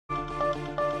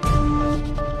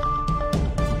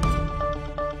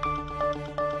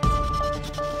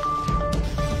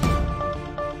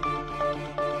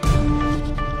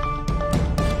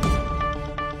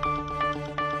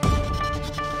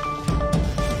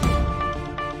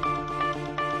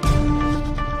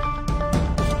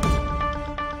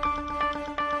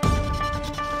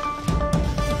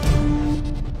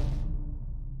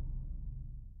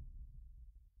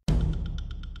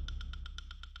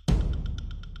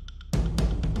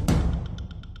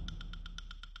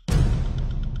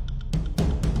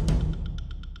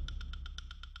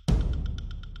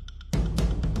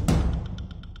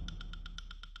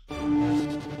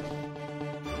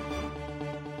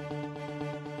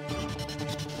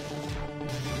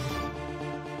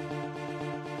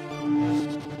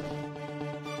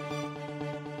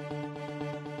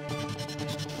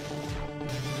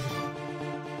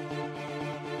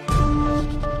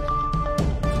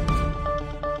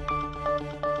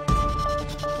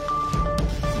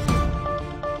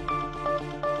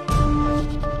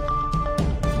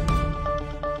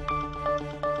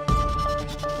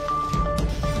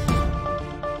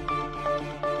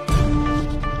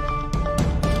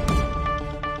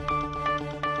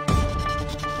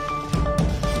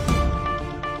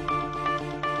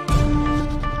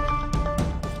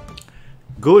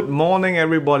Good morning,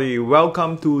 everybody.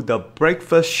 Welcome to the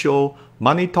breakfast show,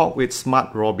 Money Talk with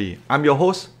SmartRobie. I'm your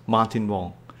host, Martin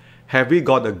Wong. Have we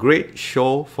got a great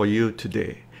show for you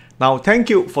today? Now, thank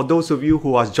you for those of you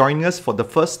who are joining us for the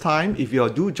first time. If you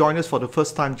do join us for the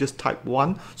first time, just type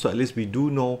 1, so at least we do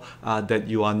know that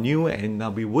you are new,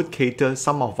 and we would cater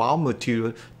some of our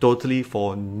material totally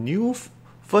for new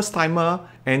first-timer.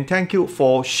 And thank you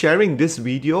for sharing this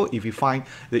video if you find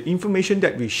the information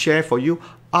that we share for you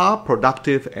are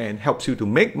productive and helps you to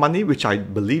make money, which I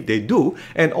believe they do,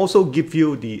 and also give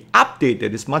you the update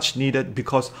that is much needed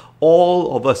because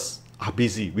all of us are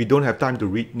busy. We don't have time to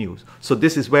read news. So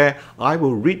this is where I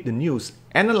will read the news,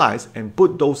 analyze, and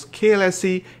put those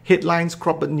KLSE headlines,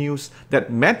 cropped news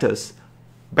that matters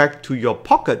back to your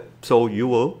pocket so you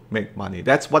will make money.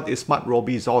 That's what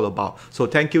SmartRobie is all about. So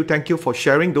thank you for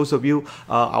sharing. Those of you,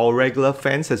 our regular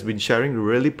fans has been sharing. We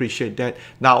really appreciate that.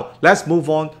 Now, let's move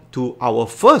on to our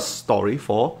first story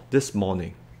for this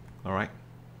morning. All right.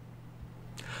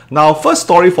 Now, first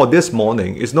story for this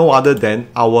morning is no other than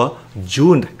our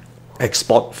June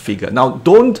export figure. Now,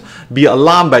 don't be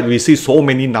alarmed that we see so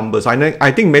many numbers.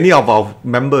 I think many of our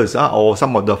members or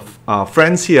some of the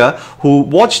friends here who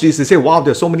watch this, they say, wow,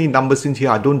 there's so many numbers in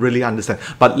here, I don't really understand.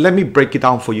 But let me break it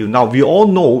down for you. Now, we all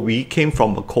know we came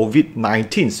from a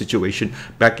COVID-19 situation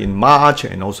back in March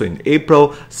and also in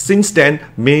April. Since then,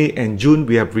 May and June,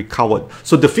 we have recovered.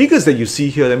 So the figures that you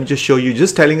see here, let me just show you,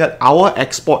 just telling us our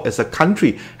export as a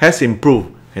country has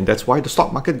improved. And that's why the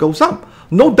stock market goes up.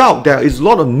 No doubt there is a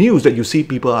lot of news that you see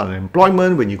people are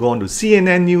unemployment. When you go on to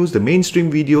CNN news, the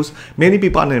mainstream videos, many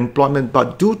people are unemployment.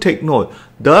 But do take note,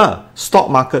 the stock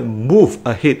market moved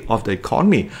ahead of the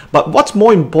economy. But what's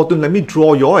more important, let me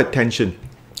draw your attention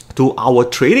to our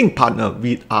trading partner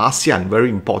with ASEAN, very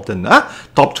important,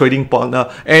 top trading partner.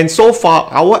 And so far,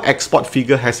 our export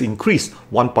figure has increased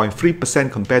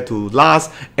 1.3% compared to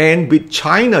last. And with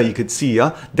China, you could see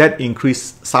that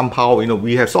increased somehow.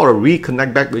 We have sort of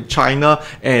reconnect back with China,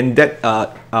 and that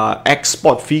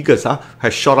export figures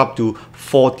has shot up to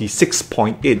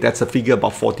 46.8. That's a figure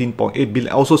about 14.8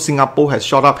 billion. Also, Singapore has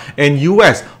shot up, and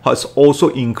US has also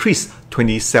increased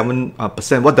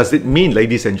 27%. What does it mean,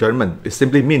 ladies and gentlemen? It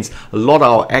simply means a lot of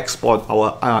our export,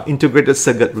 our integrated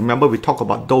circuit. Remember, we talked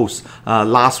about those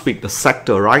last week, the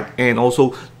sector, right? And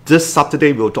also this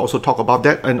Saturday, we'll also talk about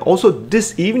that. And also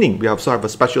this evening, we also have a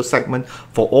special segment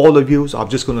for all of you. So I'm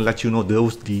just going to let you know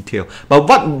those details. But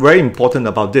what's very important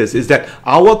about this is that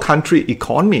our country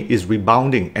economy is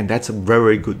rebounding. And that's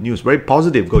very good news, very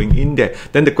positive going in there.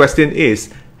 Then the question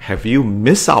is, have you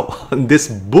missed out on this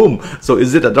boom? So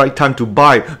is it the right time to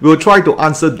buy? We'll try to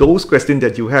answer those questions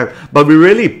that you have. But we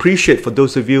really appreciate for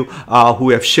those of you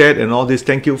who have shared and all this.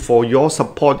 Thank you for your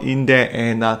support in there.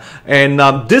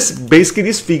 And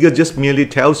this figure just merely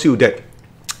tells you that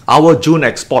our June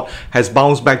export has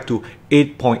bounced back to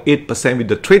 8.8% with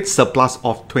the trade surplus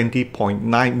of 20.9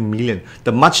 million.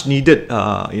 The much needed,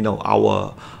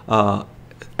 our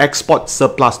export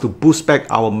surplus to boost back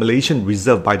our Malaysian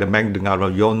reserve by the Bank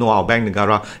Negara. You all know our Bank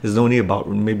Negara is only about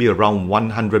maybe around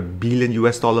 100 billion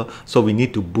US dollar. So we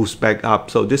need to boost back up.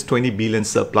 So this 20 billion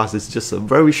surplus is just a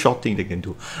very short thing they can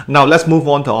do. Now let's move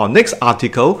on to our next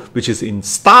article, which is in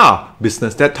Star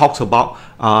Business, that talks about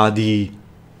the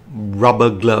rubber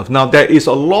glove. Now there is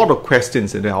a lot of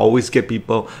questions, and I always get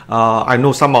people. I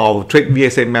know some of our Trade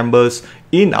VSA members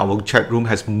in our chat room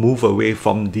has moved away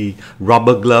from the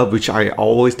rubber glove, which I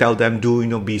always tell them,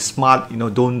 be smart,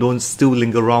 don't still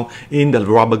linger around in the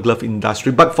rubber glove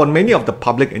industry. But for many of the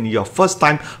public and your first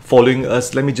time following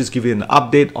us, let me just give you an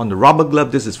update on the rubber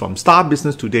glove. This is from Star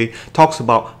Business today. Talks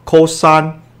about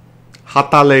Kosan,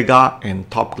 Hatalega, and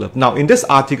Top Glove. Now in this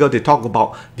article, they talk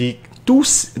about the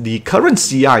current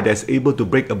CI that's able to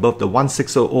break above the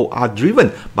 1600 are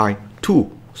driven by two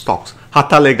stocks,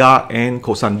 Hatalega and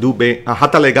Kosan.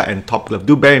 Hatalega and Top Glove.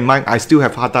 Do bear in mind, I still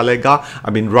have Hatalega.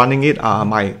 I've been running it.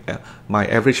 My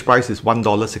average price is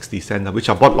 $1.60, which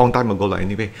I bought long time ago.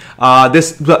 Anyway,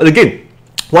 again,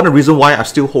 one of the reasons why I'm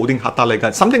still holding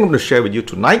Hatalega, something I'm going to share with you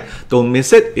tonight, don't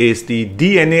miss it, is the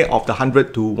DNA of the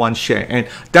 100 to 1 share. And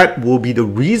that will be the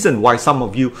reason why some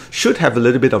of you should have a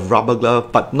little bit of rubber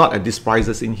glove, but not at these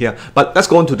prices in here. But let's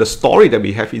go on to the story that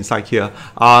we have inside here.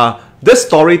 This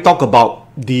story talk about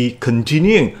the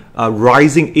continuing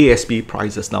rising ASP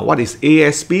prices. Now, what is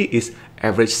ASP? Is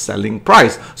average selling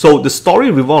price. So the story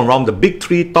revolves around the big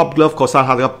three, Top Glove, Kosan,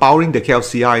 Hatalega, powering the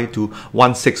KLCI to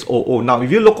 1600. Now,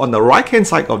 if you look on the right hand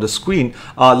side of the screen,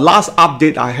 last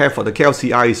update I have for the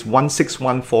KLCI is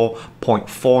 1614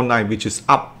 1.49, which is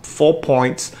up 4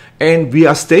 points, and we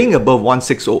are staying above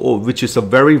 1600, which is a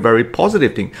very, very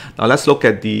positive thing. Now let's look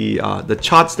at the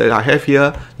charts that I have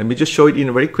here. Let me just show it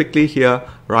in very quickly here,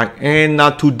 right? And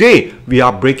today we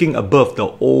are breaking above the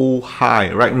old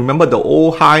high, right? Remember, the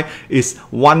old high is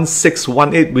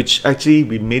 1618, which actually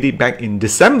we made it back in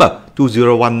December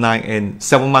 2019, and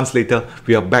 7 months later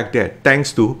we are back there,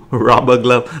 thanks to rubber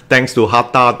glove, thanks to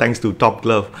Hata, thanks to Top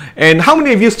Glove. And how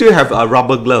many of you still have a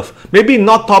rubber glove? Maybe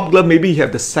not Top Glove, maybe you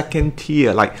have the second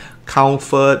tier like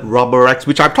Comfort, RubberX,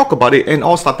 which I've talked about it and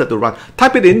all started to run.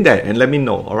 Type it in there and let me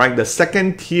know, all right, the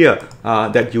second tier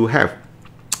that you have.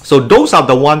 So those are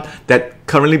the ones that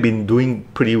currently been doing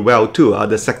pretty well too,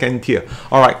 the second tier.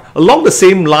 All right, along the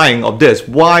same line of this,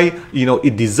 why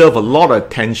it deserves a lot of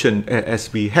attention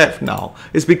as we have now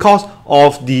is because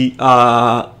of the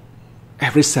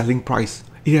average selling price.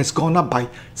 It has gone up by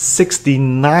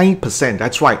 69%.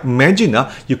 That's right. Imagine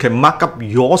you can mark up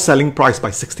your selling price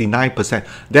by 69%.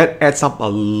 That adds up a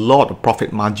lot of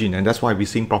profit margin, and that's why we're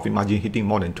seeing profit margin hitting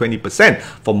more than 20%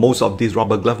 for most of these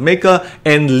rubber glove maker.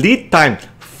 And lead time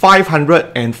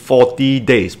 540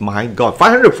 days. My God,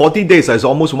 540 days is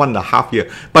almost 1.5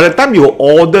 years. By the time you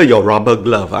order your rubber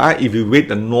glove, if you wait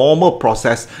the normal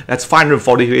process, that's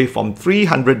 540 days from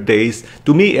 300 days.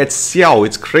 To me, it's xiao.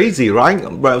 It's crazy, right?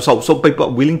 So people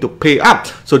are willing to pay up.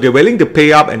 So they're willing to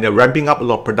pay up and they're ramping up a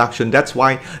lot of production. That's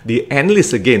why the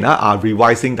analysts again are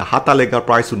revising the Hata Lega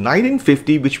price to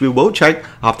 1950, which we will check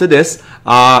after this.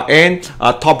 And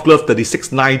Top Glove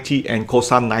 3690 and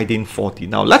Kosan 1940.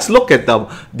 Now let's look at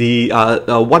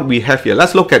what we have here.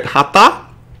 Let's look at Hata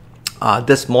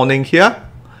this morning here,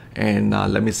 and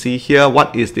let me see here,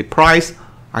 what is the price?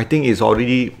 I think it's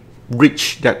already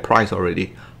reached that price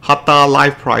already. Hata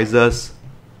live prices,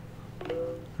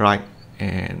 right?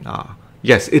 And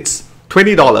yes, it's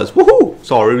 $20. Woohoo!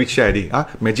 So already reached already.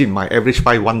 Imagine my average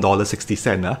price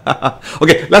 $1.60.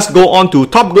 Okay, let's go on to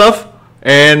Top Glove,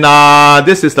 and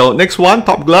this is the next one,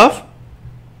 Top Glove.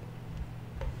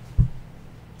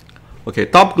 Okay,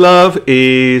 Top Glove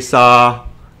is,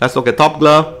 let's look at Top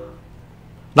Glove.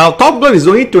 Now, Top Glove is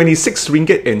only 26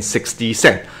 ringgit and 60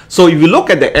 cents. So if you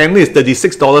look at the analyst,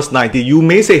 $36.90, you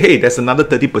may say, hey, that's another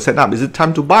 30% up. Is it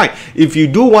time to buy? If you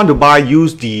do want to buy,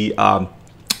 use the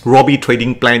Robie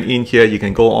trading plan in here. You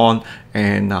can go on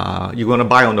and you're going to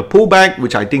buy on the pullback,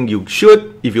 which I think you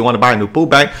should if you want to buy on the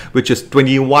pullback, which is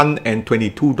 $21 and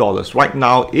 $22. Right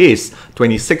now is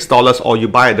 $26, or you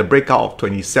buy at the breakout of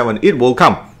 27. It will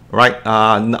come. Right,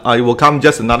 it will come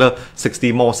just another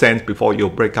 60 more cents before you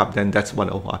break up. Then that's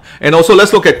 101. And also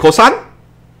let's look at Kosan.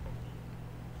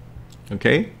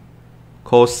 Okay,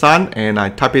 Kosan, and I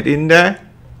type it in there.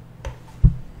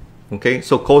 Okay,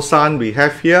 so Kosan we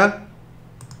have here.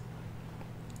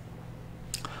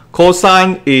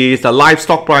 Kosan is the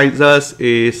livestock prices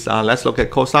is let's look at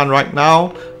Kosan right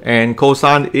now, and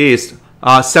Kosan is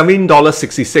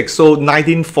 $17.66. So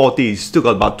 1940, still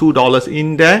got about $2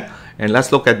 in there. And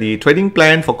let's look at the trading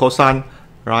plan for Kosan,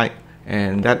 right?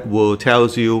 And that will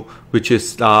tells you which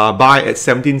is buy at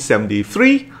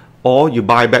 1773, or you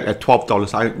buy back at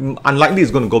 $12. Unlikely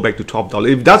it's going to go back to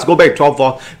 $12. If it does go back to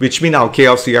 $12, which means our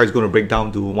KLCI is going to break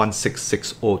down to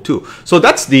 16602. So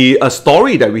that's the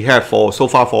story that we have for so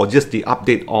far for just the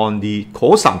update on the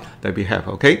Kosan that we have.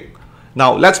 Okay,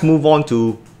 now let's move on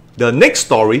to the next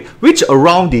story, which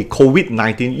around the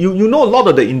COVID-19, you know a lot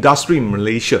of the industry in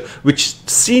Malaysia, which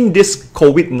seen this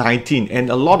COVID-19, and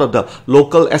a lot of the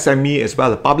local SME as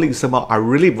well, the public sector are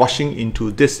really rushing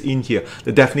into this in here.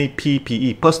 The definitely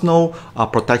PPE, personal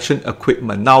protection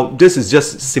equipment. Now, this is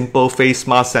just simple face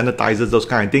mask, sanitizers, those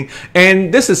kind of things.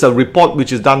 And this is a report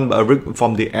which is done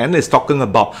from the analyst talking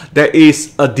about there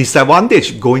is a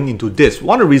disadvantage going into this.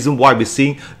 One of the reasons why we're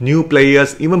seeing new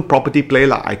players, even property players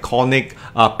like Iconic,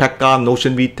 Pekka,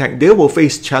 Notion VTech, they will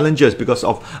face challenges because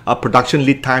of production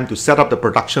lead time to set up the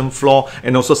production floor,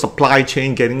 and also supply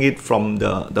chain, getting it from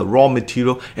the raw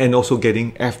material, and also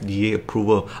getting FDA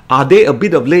approval. Are they a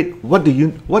bit of late? What do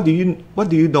you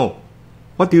know?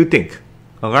 What do you think?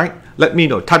 All right, let me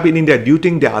know. Type it in there. Do you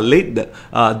think they are late,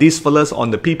 these fellas, on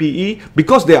the PPE?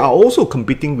 Because they are also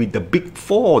competing with the big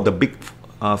four, the big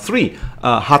three,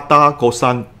 Hata,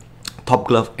 Kosan, Top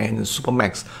Glove, and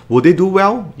Supermax. Will they do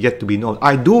well? Yet to be known.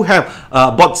 I do have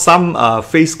bought some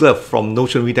face glove from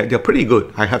Notion VTech. They're pretty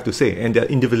good, I have to say, and they're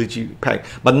individually packed,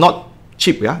 but not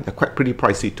cheap. Yeah, they're quite pretty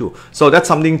pricey too. So that's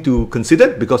something to consider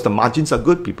because the margins are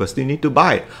good. People still need to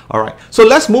buy it. All right. So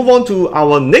let's move on to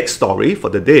our next story for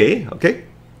the day. Okay.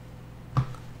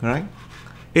 All right.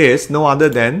 Is no other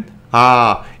than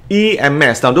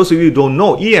EMS. Now, those of you who don't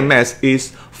know, EMS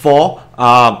is for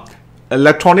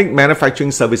electronic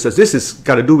manufacturing services. This is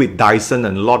got to do with Dyson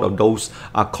and a lot of those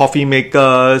coffee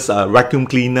makers, vacuum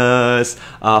cleaners,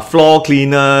 floor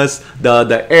cleaners,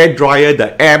 the air dryer,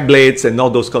 the air blades, and all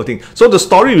those kind of things. So the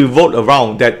story revolved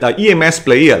around that EMS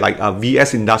player like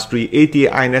VS Industry,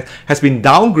 ATA INS has been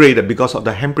downgraded because of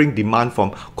the hampering demand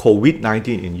from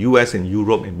COVID-19 in US and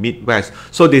Europe and Midwest.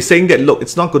 So they're saying that, look,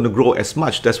 it's not going to grow as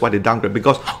much. That's why they downgrade,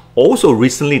 because also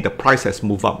recently the price has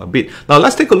moved up a bit. Now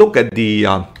let's take a look at the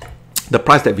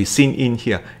price that we've seen in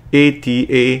here,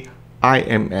 ATA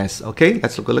IMS. Okay,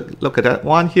 let's look at that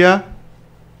one here.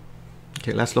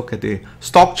 Okay, let's look at the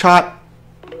stock chart.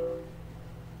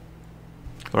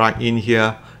 Right in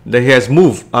here, that has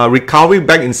moved, recovery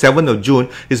back in 7th of June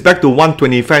is back to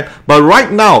 125, but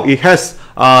right now it has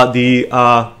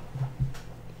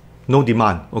no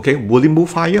demand. Okay, will it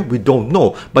move higher? We don't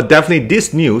know, but definitely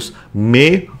this news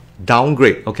may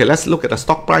downgrade. Okay, let's look at the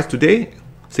stock price today,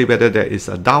 see whether there is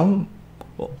a down.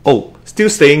 Oh, still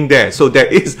staying there. So there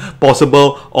is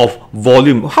possible of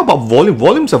volume. How about volume?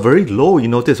 Volumes are very low, you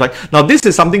notice, right? Now this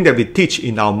is something that we teach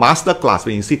in our master class.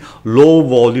 When you see low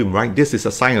volume, right, this is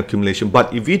a sign of accumulation.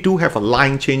 But if we do have a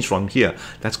line change from here,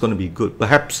 that's going to be good.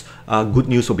 Perhaps good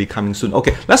news will be coming soon.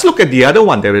 Okay, let's look at the other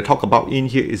one that we talk about in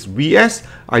here is VS.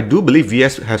 I do believe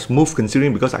VS has moved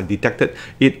considering, because I detected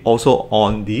it also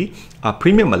on the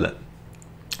premium alert.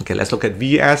 Okay, let's look at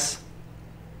VS.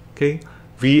 Okay,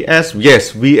 VS,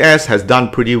 yes, VS has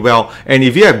done pretty well. And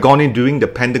if you have gone in during the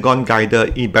Pentagon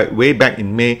Guider way back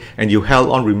in May and you held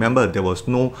on, remember there was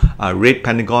no red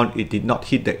Pentagon, it did not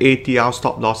hit the ATR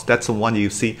stop loss. That's the one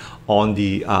you see on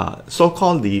the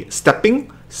so-called the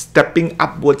stepping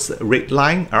upwards red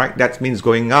line. All right, that means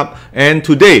going up. And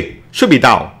today should be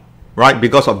down, right,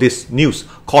 because of this news.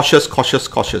 Cautious, cautious,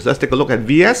 cautious. Let's take a look at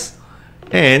VS,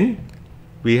 and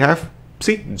we have,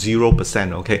 see,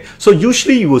 0%. Okay, so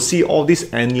usually you will see all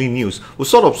this annually news will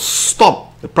sort of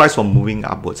stop the price from moving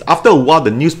upwards. After a while,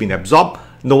 the news been absorbed,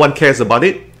 no one cares about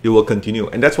it, it will continue.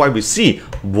 And that's why we see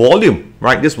volume,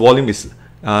 right? This volume is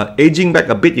aging back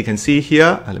a bit. You can see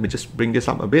here, let me just bring this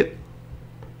up a bit.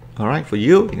 All right, for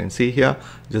you can see here,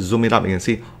 just zoom it up, you can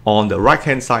see on the right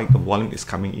hand side the volume is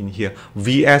coming in here.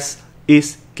 VS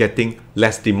is getting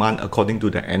less demand according to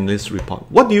the analyst report.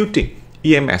 What do you think?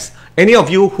 EMS. Any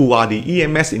of you who are the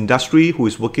EMS industry who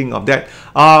is working on that,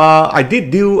 I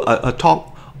did do a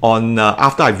talk on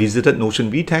after I visited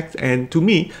Notion VTech, and to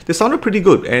me they sounded pretty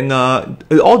good. And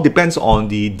it all depends on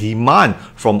the demand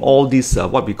from all these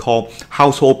what we call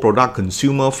household product,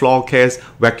 consumer floor cares,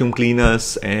 vacuum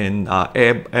cleaners, and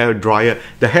air dryer.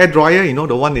 The hair dryer, you know,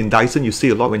 the one in Dyson you see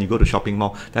a lot when you go to shopping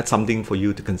mall. That's something for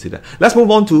you to consider. Let's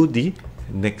move on to the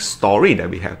next story that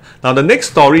we have. Now the next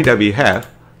story that we have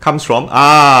comes from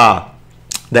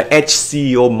the Edge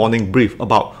CEO morning brief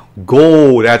about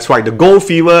gold. That's right, the gold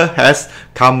fever has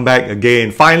come back again.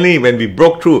 Finally, when we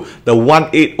broke through the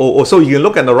 1800, so you can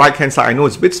look at the right hand side. I know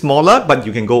it's a bit smaller, but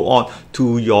you can go on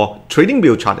to your trading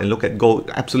bill chart and look at gold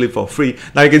absolutely for free.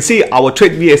 Now you can see our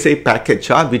trade VSA package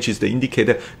chart, which is the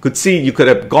indicator. Could see you could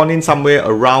have gone in somewhere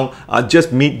around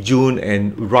just mid-June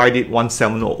and ride it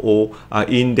 1700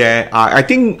 in there. I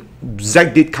think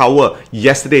Zach did cover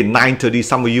yesterday 9:30.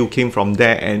 Some of you came from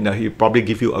there, and he'll probably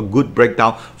give you a good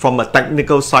breakdown from a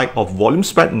technical side of volume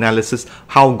spread analysis,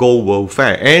 how gold will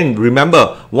fare. And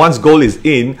remember, once gold is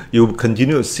in, you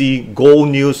continue to see gold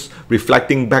news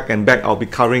reflecting back and back. I'll be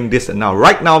covering this, and now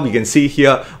right now we can see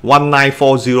here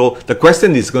 1940. The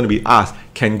question is going to be asked,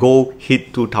 can gold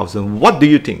hit 2000? What do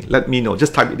you think? Let me know.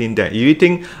 Just type it in there. If you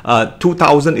think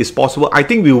 2000 is possible, I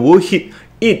think we will hit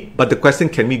it, but the question,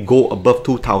 can we go above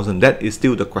 2000? That is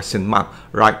still the question mark,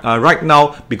 right? Right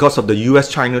now, because of the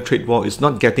US-China trade war, it's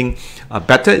not getting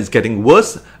better, it's getting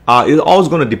worse. It's always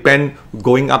going to depend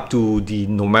going up to the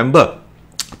November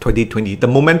 2020. The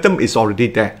momentum is already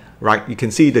there, right? You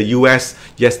can see the US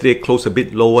yesterday closed a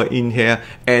bit lower in here,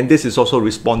 and this is also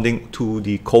responding to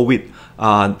the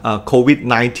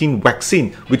COVID-19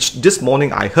 vaccine, which this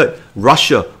morning I heard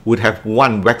Russia would have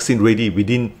one vaccine ready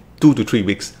within 2 to 3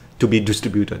 weeks to be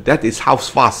distributed. That is how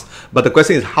fast. But the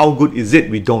question is, how good is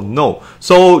it? We don't know.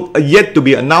 So yet to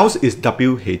be announced is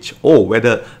WHO,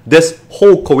 whether this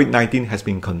whole COVID-19 has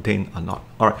been contained or not.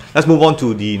 All right, let's move on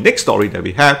to the next story that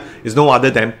we have. Is no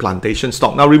other than plantation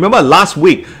stock. Now remember, last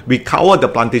week we covered the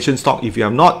plantation stock. If you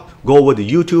have not, go over to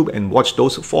YouTube and watch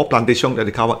those 4 plantation that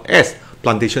we covered as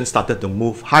plantation started to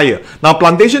move higher. Now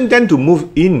plantation tend to move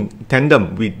in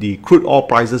tandem with the crude oil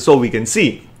prices, so we can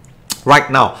see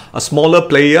right now a smaller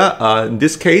player, in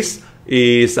this case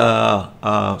is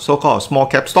so-called small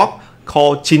cap stock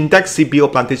called teck CPO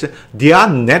plantation. Their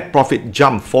net profit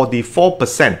jumped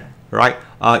 44%, right,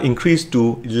 increased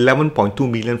to 11.2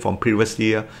 million from previous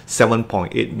year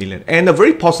 7.8 million. And a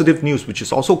very positive news, which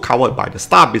is also covered by the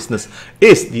Star Business,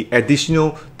 is the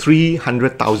additional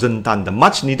 300,000 ton, the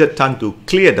much needed ton to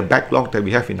clear the backlog that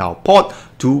we have in our port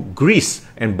to Greece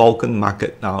and Balkan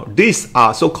market. Now, these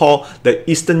are so-called the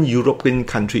Eastern European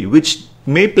country, which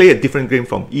may play a different game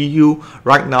from EU.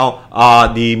 Right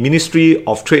now, the Ministry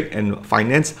of Trade and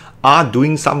Finance are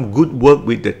doing some good work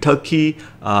with the Turkey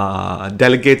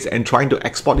delegates and trying to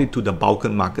export it to the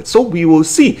Balkan market. So we will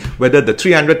see whether the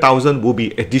 300,000 will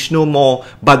be additional more,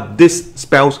 but this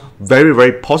spells very,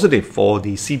 very positive for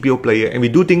the CPO player. And we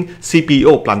do think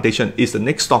CPO plantation is the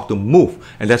next stock to move.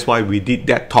 And that's why we did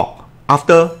that talk.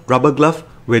 After rubber glove,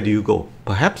 where do you go?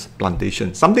 Perhaps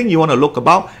plantation. Something you want to look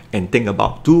about and think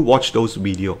about. Do watch those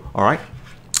videos. All right.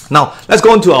 Now, let's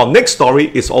go on to our next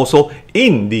story. It's also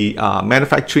in the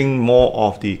manufacturing, more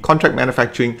of the contract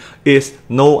manufacturing, is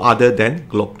no other than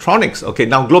Gtronics. Okay,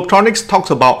 now Gtronics talks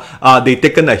about they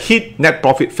taken a hit. Net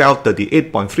profit fell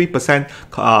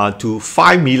 38.3% to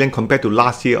 5 million compared to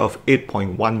last year of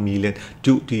 8.1 million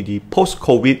due to the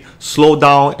post-COVID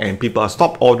slowdown and people are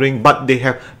stopped ordering, but they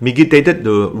have mitigated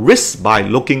the risks by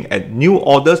looking at new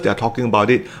orders. They are talking about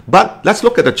it. But let's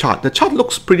look at the chart. The chart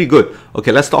looks pretty good.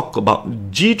 Okay, let's talk about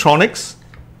Gtronics.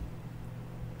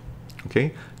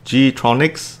 Okay,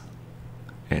 Gtronics,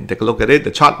 and take a look at it,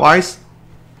 the chart wise.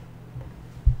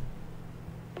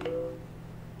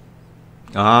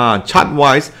 Chart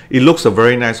wise, it looks a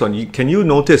very nice one. Can you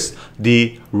notice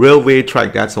the railway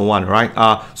track? That's the one, right?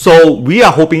 So we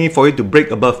are hoping for it to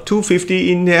break above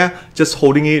 250 in there, just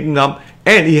holding it up.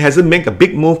 And it hasn't made a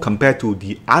big move compared to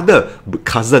the other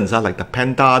cousins, like the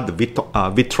Penta, the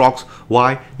Vitrox.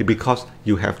 Why? Because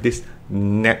you have this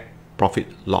net profit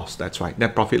loss. That's right,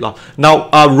 net profit loss. Now,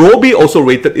 Robie also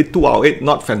rated it 2 out of 8,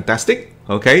 not fantastic,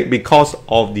 okay, because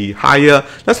of the higher.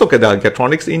 Let's look at the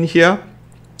Gtronics in here.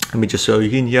 Let me just show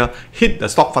you in here. Hit the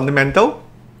stock fundamental.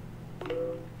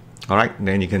 All right,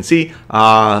 then you can see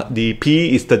the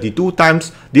PE is 32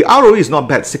 times. The ROE is not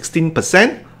bad,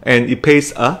 16%, and it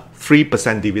pays a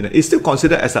 3% dividend. It's still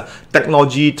considered as a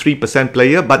technology 3%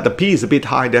 player, but the P is a bit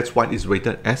high. That's why it's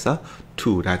rated as a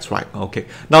 2. That's right. Okay.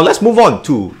 Now let's move on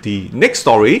to the next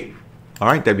story. All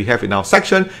right, that we have in our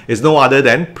section is no other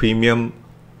than Premium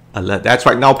Alert. That's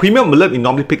right. Now Premium Alert we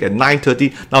normally pick at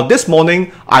 9:30. Now this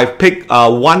morning I picked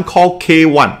one called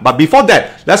K1. But before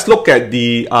that, let's look at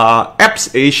the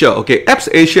AppAsia. Okay,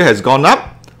 AppAsia has gone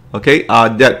up. Okay,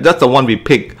 that's the one we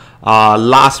picked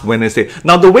last Wednesday.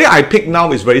 Now the way I pick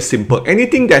now is very simple.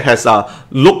 Anything that has a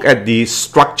look at the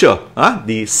structure,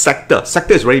 the sector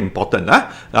is very important.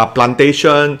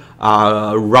 Plantation,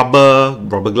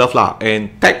 rubber glove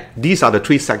and tech. These are the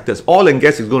 3 sectors. Oil and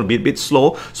gas is going to be a bit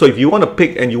slow. So if you want to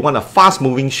pick and you want a fast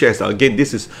moving shares, again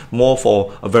this is more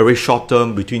for a very short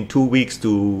term, between 2 weeks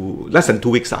to less than 2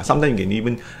 weeks. Sometimes you can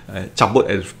even chabut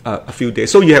at a few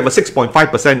days. So you have a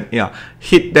 6.5%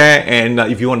 hit there, and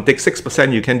if you want to take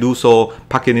 6%, you can do so.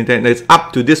 Park it in there, and it's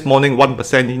up to this morning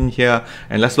 1% in here.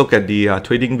 And let's look at the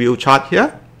trading view chart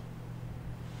here.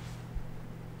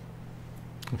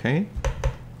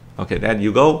 Okay, there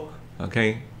you go.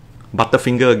 Okay,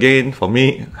 butterfinger again for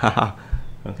me.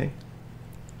 Okay,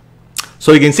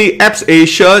 so you can see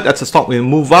AppAsia, that's a stock will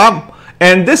move up,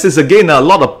 and this is again a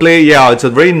lot of play. Yeah, it's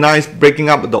a very nice breaking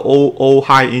up the old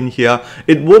high in here.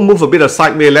 It will move a bit of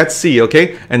sideways. Let's see.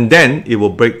 Okay, and then it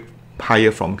will break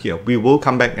higher from here. We will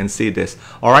come back and see this.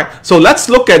 All right, so let's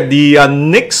look at the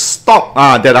next stock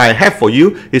that I have for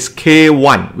you is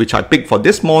K1, which I picked for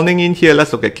this morning in here.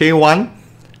 Let's look at K1.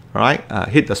 All right,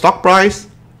 hit the stock price.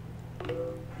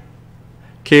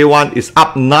 K1 is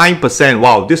up 9%.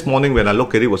 Wow, this morning when I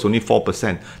look at it, was only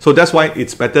 4%. So that's why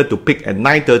it's better to pick at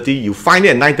 9:30. You find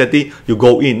it at 9:30, you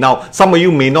go in. Now, some of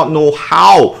you may not know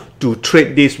how to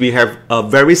trade this. We have a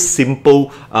very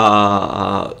simple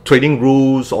trading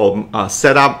rules or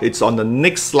setup. It's on the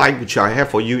next slide, which I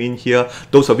have for you in here.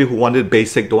 Those of you who wanted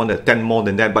basic, don't want to attend more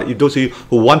than that. But if those of you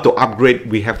who want to upgrade,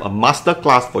 we have a master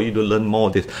class for you to learn more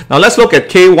of this. Now let's look at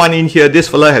K1 in here. This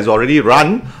fella has already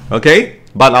run, okay?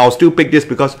 But I'll still pick this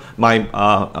because my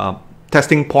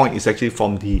testing point is actually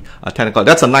from the technical.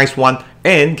 That's a nice one.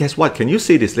 And guess what? Can you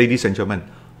see this, ladies and gentlemen?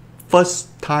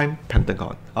 First time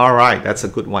Pentagon. All right, that's a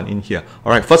good one in here.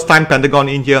 All right, first time Pentagon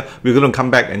in here. We're going to come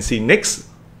back and see next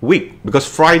week, because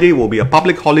Friday will be a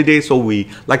public holiday, so we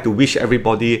like to wish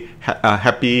everybody a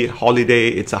happy holiday.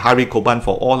 It's a Hari Korban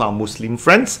for all our Muslim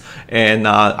friends, and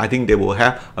I think they will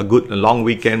have a good long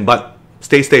weekend, but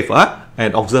stay safe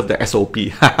and observe the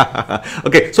SOP.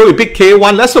 Okay, so we pick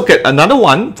K1. Let's look at another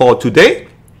one for today,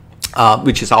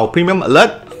 which is our Premium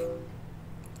Alert.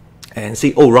 And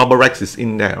see, oh, RoberX is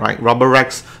in there, right?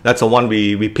 RoberX, that's the one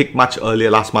we picked much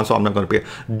earlier last month, so I'm not going to pick.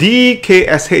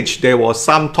 DKSH, there was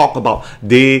some talk about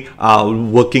they are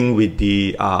working with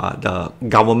the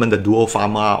government, the Duo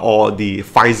Pharma or the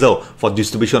Pfizer for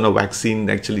distribution of vaccine.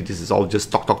 Actually, this is all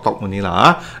just talk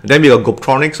Manila. Then we got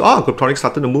Gtronics. Oh, Gtronics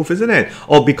started to move, isn't it?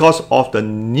 Or because of the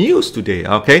news today,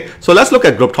 okay? So let's look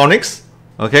at Gtronics,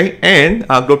 okay? And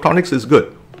Gtronics is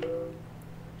good.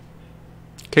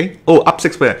 Okay. Oh, up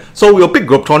 6%. So we'll pick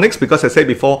Gtronics because I said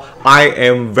before, I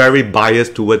am very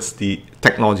biased towards the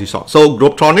technology stock. So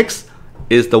Gtronics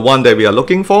is the one that we are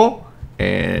looking for.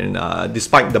 And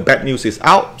despite the bad news is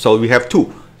out, so we have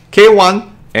two, K1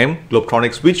 and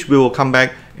Gtronics, which we will come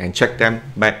back and check them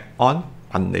back on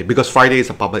Monday because Friday is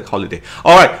a public holiday.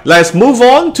 All right, let's move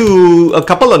on to a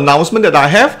couple announcements that I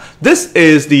have. This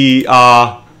is the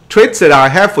trades that I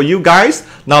have for you guys.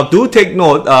 Now do take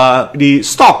note, the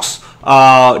stocks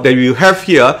that you have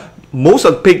here, most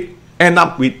of the pick end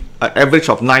up with an average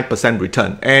of 9%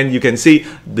 return. And you can see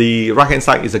the right hand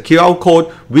side is a QR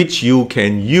code which you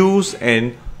can use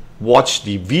and watch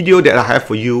the video that I have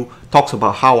for you, talks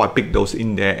about how I pick those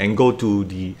in there, and go to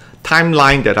the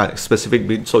timeline that are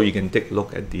specific so you can take a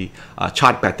look at the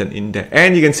chart pattern in there.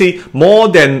 And you can see more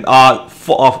than half,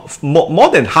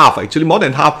 actually more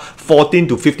than half, 14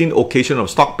 to 15 occasion of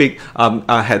stock pick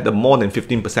had the more than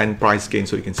 15% price gain.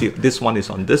 So you can see this one is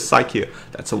on this side here,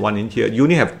 that's the one in here. You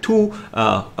only have two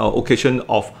occasion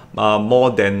of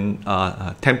more than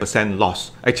 10%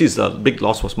 loss. Actually, the big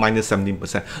loss was minus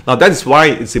 17%. Now that is why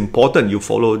it's important you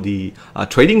follow the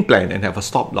trading plan and have a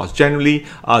stop loss. Generally,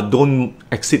 don't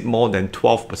exceed more than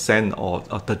 12% or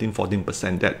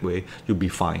 13-14%. That way you'll be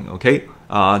fine. Okay,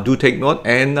 do take note,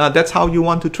 and that's how you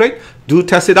want to trade. Do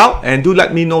test it out and do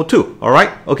let me know too. All right,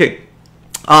 okay.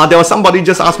 There was somebody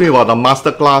just asked me about the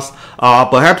masterclass.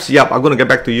 Perhaps, yep, I'm going to get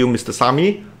back to you, Mr.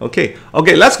 Sami. Okay,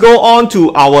 let's go on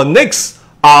to our next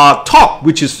talk,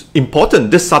 which is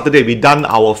important. This Saturday we done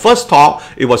our first talk.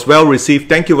 It was well received.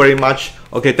 Thank you very much.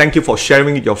 Okay, thank you for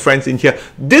sharing with your friends in here.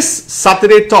 This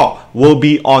Saturday talk will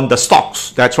be on the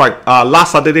stocks. That's right.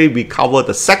 Last Saturday we covered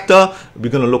the sector.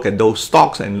 We're going to look at those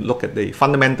stocks and look at the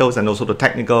fundamentals and also the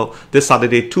technical. This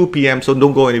Saturday 2 p.m. So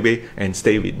don't go anyway and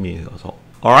stay with me also.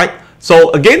 All right.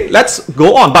 So again, let's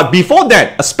go on. But before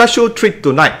that, a special treat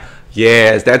tonight.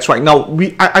 Yes, that's right. Now,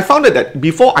 I found that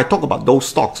before I talk about those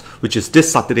stocks, which is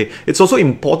this Saturday, it's also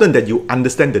important that you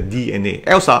understand the DNA.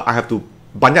 Else, I have to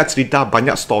banyak cerita,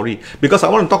 banyak story, because I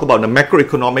want to talk about the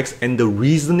macroeconomics and the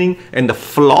reasoning and the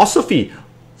philosophy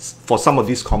for some of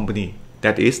these companies.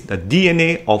 That is the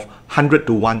DNA of 100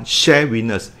 to 1 share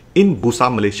winners in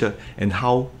Bursa Malaysia and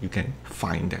how you can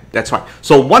find them. That's right.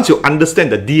 So once you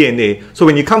understand the DNA, so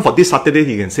when you come for this Saturday,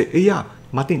 you can say, hey, yeah,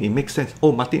 Martin, it makes sense.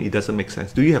 Oh, Martin, it doesn't make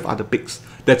sense. Do you have other picks?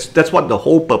 That's what the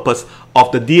whole purpose of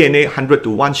the DNA 100 to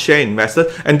 1 share investor.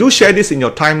 And do share this in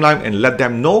your timeline and let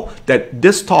them know that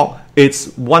this talk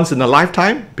is once in a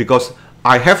lifetime, because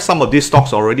I have some of these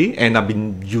stocks already and I've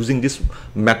been using this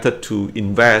method to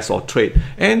invest or trade,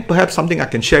 and perhaps something I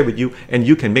can share with you and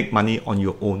you can make money on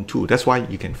your own too. That's why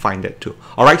you can find that too.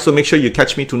 All right, so make sure you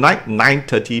catch me tonight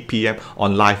 9:30 p.m.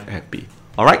 on live FB.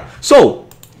 All right, so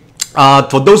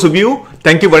for those of you,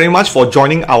 thank you very much for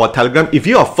joining our Telegram. If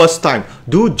you are first time,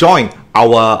 do join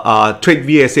our Trade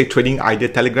VSA Trading Idea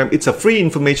Telegram. It's a free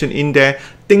information in there,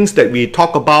 things that we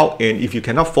talk about, and if you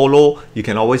cannot follow, you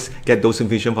can always get those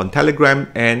information from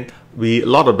Telegram. And a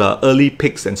lot of the early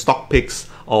picks and stock picks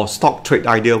or stock trade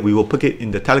idea, we will put it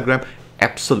in the Telegram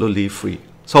absolutely free.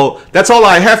 So that's all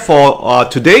I have for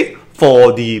today.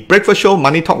 For the breakfast show,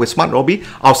 Money Talk with Smart Robie.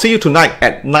 I'll see you tonight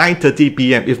at 9:30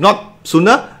 p.m. If not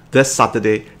sooner, this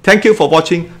Saturday. Thank you for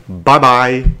watching. Bye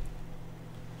bye.